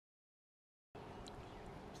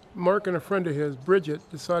Mark and a friend of his, Bridget,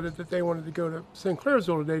 decided that they wanted to go to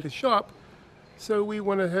St.clairsville today to shop. So we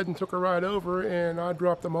went ahead and took a ride over, and I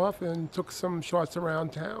dropped them off and took some shots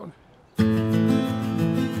around town.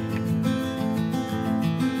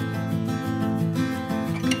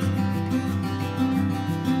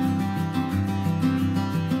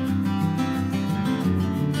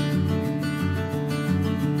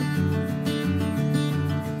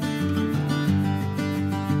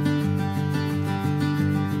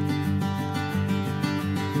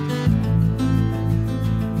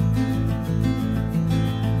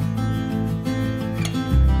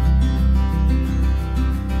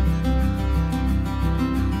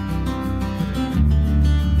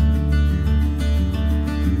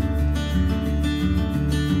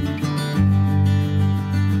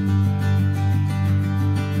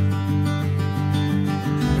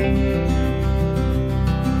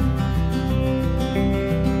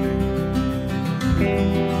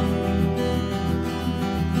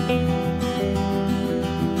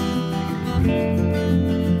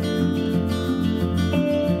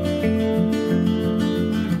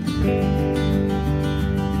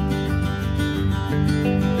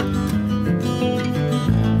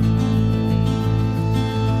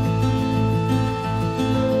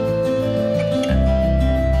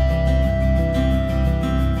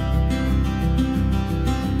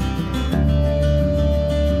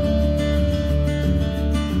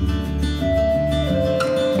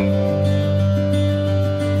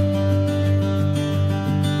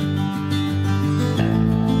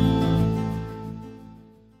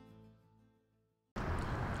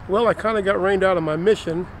 Well, I kind of got rained out of my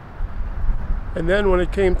mission, and then when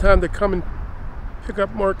it came time to come and pick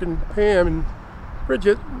up Mark and Pam and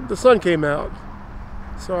Bridget, the sun came out.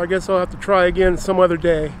 So I guess I'll have to try again some other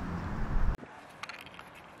day.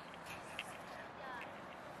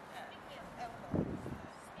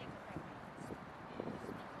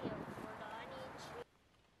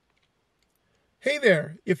 Hey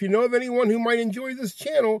there, if you know of anyone who might enjoy this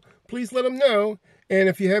channel, please let them know. And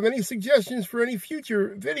if you have any suggestions for any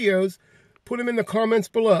future videos, put them in the comments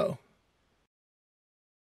below.